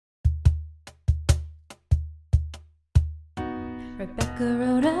Rebecca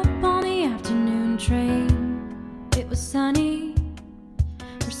rode up on the afternoon train. It was sunny.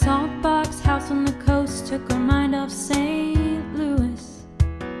 Her saltbox house on the coast took her mind off St. Louis.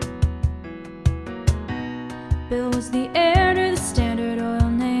 Bill was the heir to the Standard Oil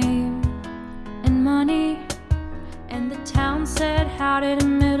name and money, and the town said, how did a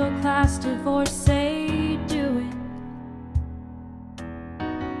middle-class divorcee do it?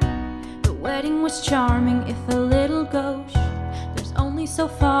 The wedding was charming, if a little gauche. There's only so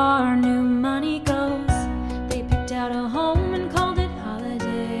far new money goes. They picked out a home and called it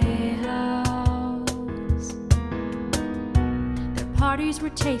Holiday House. Their parties were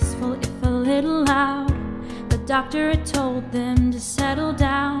tasteful, if a little loud. The doctor had told them to settle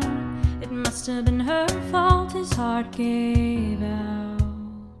down. It must have been her fault his heart gave out.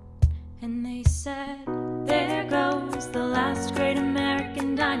 And they said, there goes the last great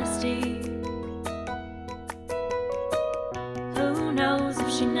American dynasty. Who knows if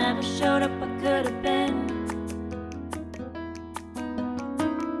she never showed up, what could have been?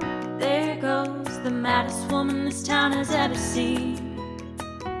 There goes the maddest woman this town has ever seen.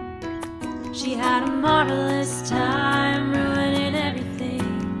 She had a marvelous time ruining everything.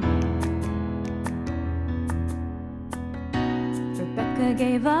 Rebecca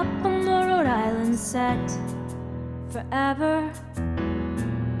gave up on the Rhode Island set forever.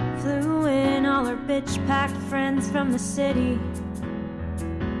 Flew in all her bitch-packed friends from the city.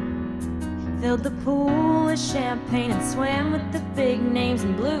 Filled the pool with champagne and swam with the big names,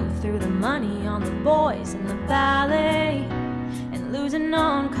 and blew through the money on the boys and the ballet, and losing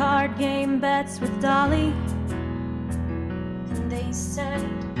on card game bets with Dolly. And they said,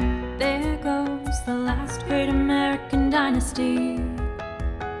 there goes the last great American dynasty.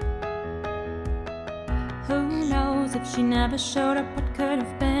 Who knows if she never showed up, what could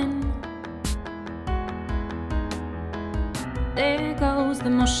have been? There goes the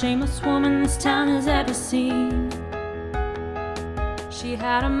most shameless woman this town has ever seen. She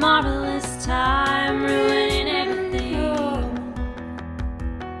had a marvelous time ruining everything.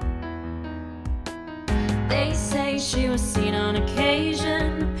 They say she was seen on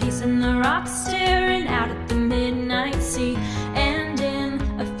occasion, pacing the rocks, staring out at the midnight sea. And in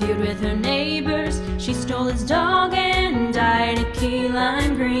a feud with her neighbors, she stole his dog and dyed a key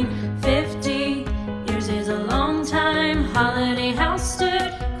lime green. 50 years is a long time. Holiday House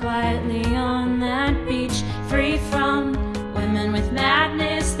stood quietly on that beach, free from women with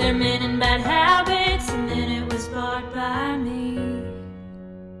madness, their men and bad habits, and then it was bought by me.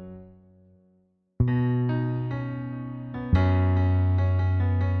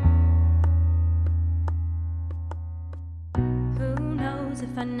 Who knows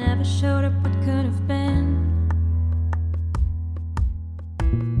if I never showed up, what could have been?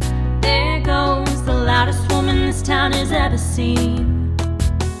 There goes the loudest woman this town has ever seen.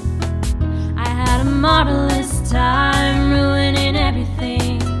 I had a marvelous time ruining